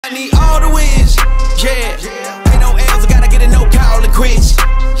need all the wins, yeah. Ain't no L's, I gotta get a no call and quits,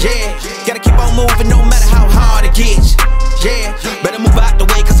 yeah. Gotta keep on moving no matter how hard it gets, yeah. Better move out the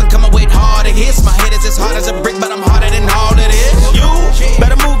way, cause I'm coming with harder hits. My head is as hard as a brick, but I'm harder than all of this. You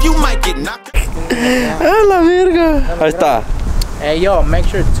better move, you might get knocked. A la verga. Ahí está. Hey yo, make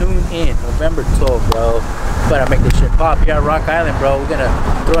sure to tune in November 12th, bro. Better make this shit pop here at Rock Island, bro. We're gonna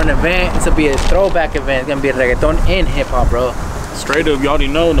throw an event. It's gonna be a throwback event. It's gonna be a reggaeton and hip hop, bro. Straight up, you already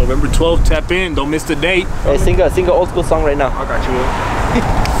know. November 12th, tap in. Don't miss the date. Hey, sing a old school song right now. I got you.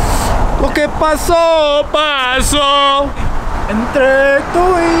 Lo que pasó, pasó. Entre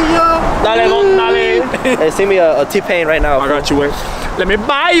tú y yo. Dale, don, dale. Hey, sing me a T-Pain right now. I got you, wait. Let me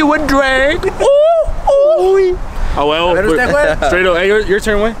buy you a drink. Ooh, ooh. Oh, well. Straight up. Hey, your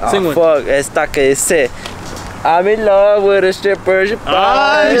turn, Wayne. Sing one. Fuck, esta que dice I'm in love with a stripper.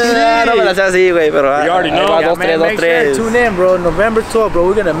 No me la sé así, güey, pero you already know. Yeah, man, make sure to tune in, bro. November 12th, bro.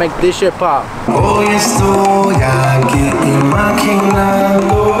 We're gonna make this shit pop. Hoy estoy aquí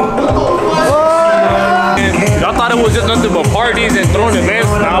imaginando. Y'all thought it was just nothing but parties and throwing events.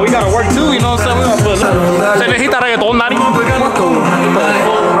 Nah, we gotta work too, you know what I'm saying? Se necesita reggaeton, Nari.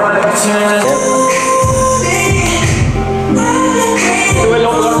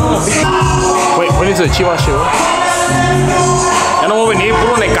 Wait, when is the Chivas shit? Ya no voy a venir,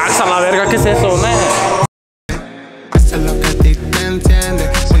 puro Necaxa, la verga, ¿qué es eso, man? Hace lo que a ti te entiende,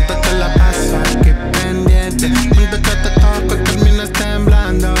 junto te la paso aquí pendiente, junto que te toco y terminas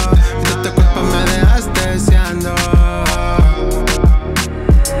temblando, de tu cuerpo me dejas deseando.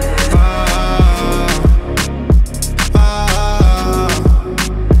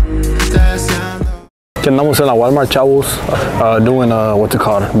 Andamos en la Walmart, chavos, doing what's it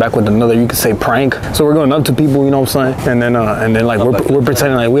called? Back with another, you could say, prank. So we're going up to people, you know what I'm saying? And then like we're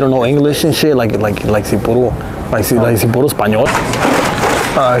pretending like we don't know English and shit, like si puro español.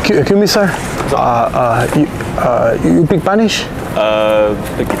 Excuse me, sir. You speak Spanish?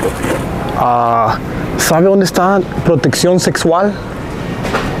 ¿Sabe dónde está protección sexual?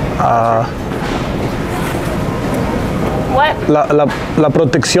 What? La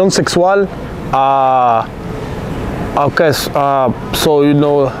protección sexual. Okay, so you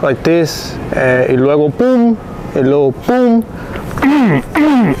know, like this, y luego pum, y luego pum,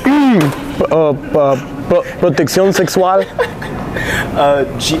 protección sexual. How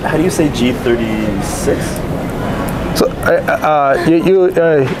do you say G36? So,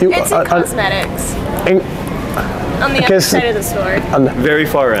 It's in cosmetics. On the other side of the store. Very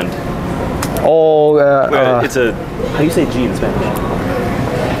far end. Oh, it's a. How do you say G in Spanish?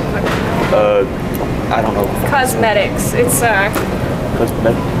 I don't know. Cosmetics. It's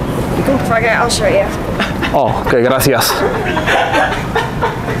Cosmetic. Fuck it, I'll show you. Oh, okay, gracias.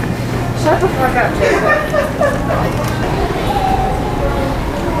 Shut the fuck up, Jacob.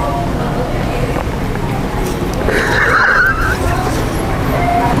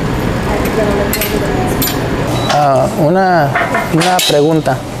 Una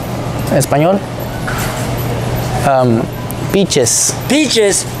pregunta. ¿En español? Peaches.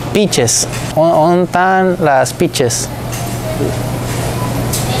 Peaches. Peaches. ¿Dónde están las peaches?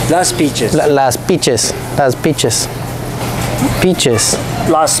 Las peaches. Las peaches. Las peaches. Peaches.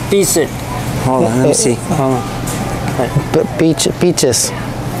 Las peaches. Hold on, let me see. Hold on. Peaches.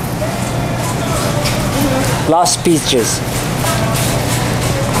 Las peaches.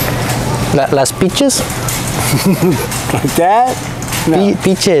 Las peaches? Like that? No.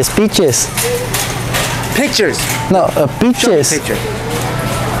 Peaches. Pictures. No, peaches. Picture.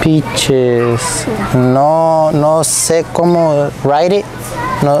 Peaches. No sé cómo write it.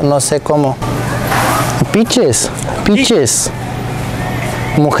 No sé cómo. Peaches.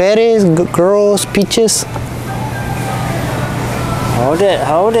 Mujeres, girls, peaches. Hold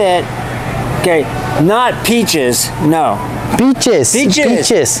it. Okay, not peaches. No. Peaches.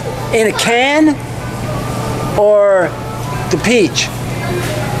 In a can or the peach?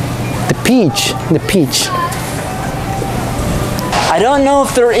 The peach. I don't know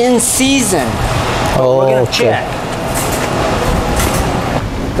if they're in season. Oh, we're gonna okay. check.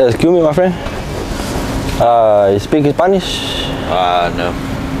 Excuse me, my friend. You speak Spanish? No.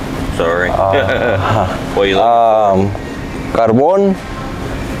 Sorry. What you looking for? Carbón.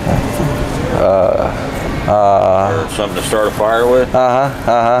 Or something to start a fire with?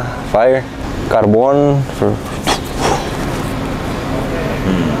 Fire. Carbón.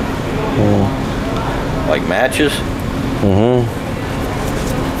 Like matches?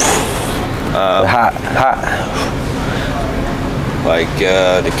 Hot. Like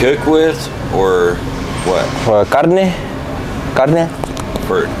to cook with, or what? For carne.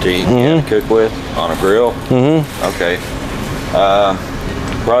 For to eat, to cook with on a grill? Okay.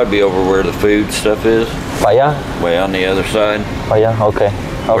 Probably be over where the food stuff is. Para allá. Way on the other side. Para allá. Okay.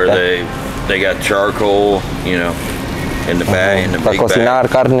 Where Okay. they got charcoal, you know, in the bag, in the Para big cocinar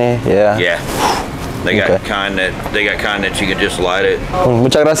bag. carne. Yeah. Yeah. They got Okay. kind that you can just light it.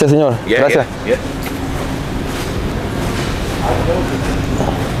 Muchas gracias, señor. Yeah. Gracias. Yeah.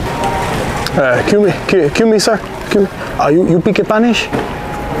 Excuse me, sir. Excuse me. You speak Spanish?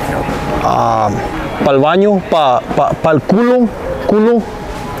 Para el baño, para el culo.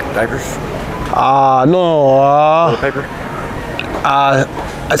 Diapers? No. Paper?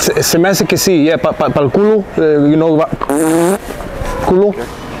 Se me hace que sí, yeah, para el culo, you know, culo.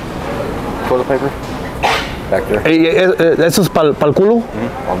 Toilet paper? Back there. Eso es para el culo.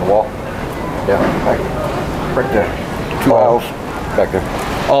 On the wall? Yeah, back. Right there. 2 aisles. Back there.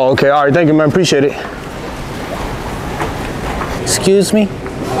 Oh, okay, all right, thank you, man, appreciate it. Excuse me.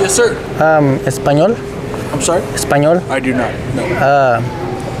 Yes, sir. Español. I'm sorry? Español. I do not. No.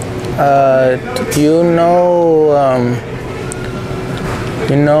 Do you know?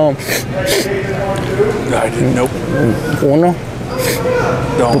 I didn't. Nope. Uno.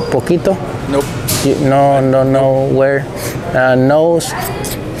 No. Poquito. Nope. No. Where? Nose.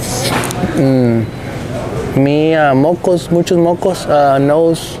 Me mocos, muchos mocos.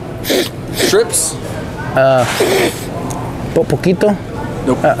 Nose. Strips? Poquito.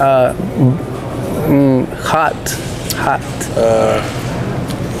 Nope. Hot.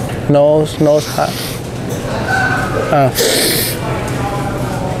 Nose hot.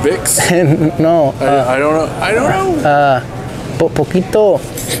 Vicks? No. I don't know. I don't know. Poquito.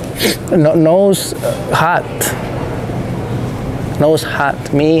 Nose hot. Nose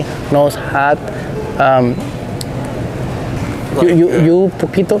hot. Me nose hot. You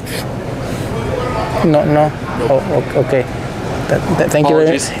poquito. No. Oh, okay. Thank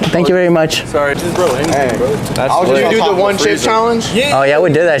you very much. Sorry. Just bro, anything, bro. I'll just do the one chip challenge. Yeah. Oh yeah, we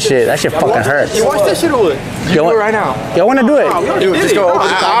did that shit. That shit fucking hurts. You watch that shit or what? You do it right now. Y'all wanna do it? Dude, just go.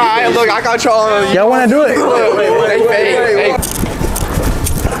 Alright, look, I got y'all. Y'all wanna do it? Hey.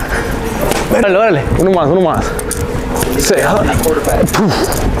 Órale, uno más. Say,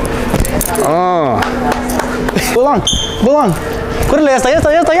 Go on. Córrele, hasta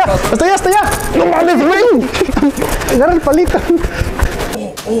allá. No mames, güey. Agarra el palito.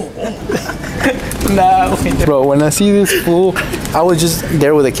 Nah, bro, when I see this fool, I was just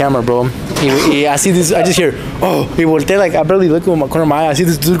there with the camera, bro. I see this, I just hear, oh, he voltea, like, I barely look with my corner of my eye. I see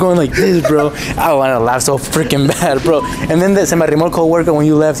this dude going like this, bro. I want to laugh so freaking bad, bro. And then se me arrimó el coworker when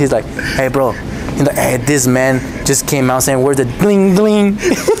you left. He's like, hey, bro. He's like, hey, this man just came out saying, where's the bling bling?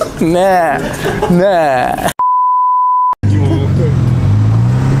 Nah.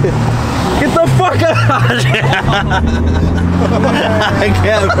 Get the fuck out! I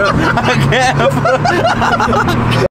can't, bro.